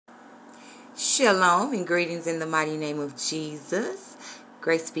Shalom and greetings in the mighty name of Jesus.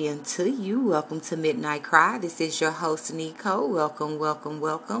 Grace be unto you. Welcome to Midnight Cry. This is your host, Nico. Welcome, welcome,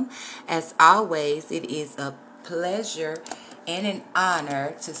 welcome. As always, it is a pleasure and an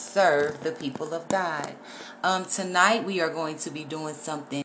honor to serve the people of God. Tonight we are going to be doing something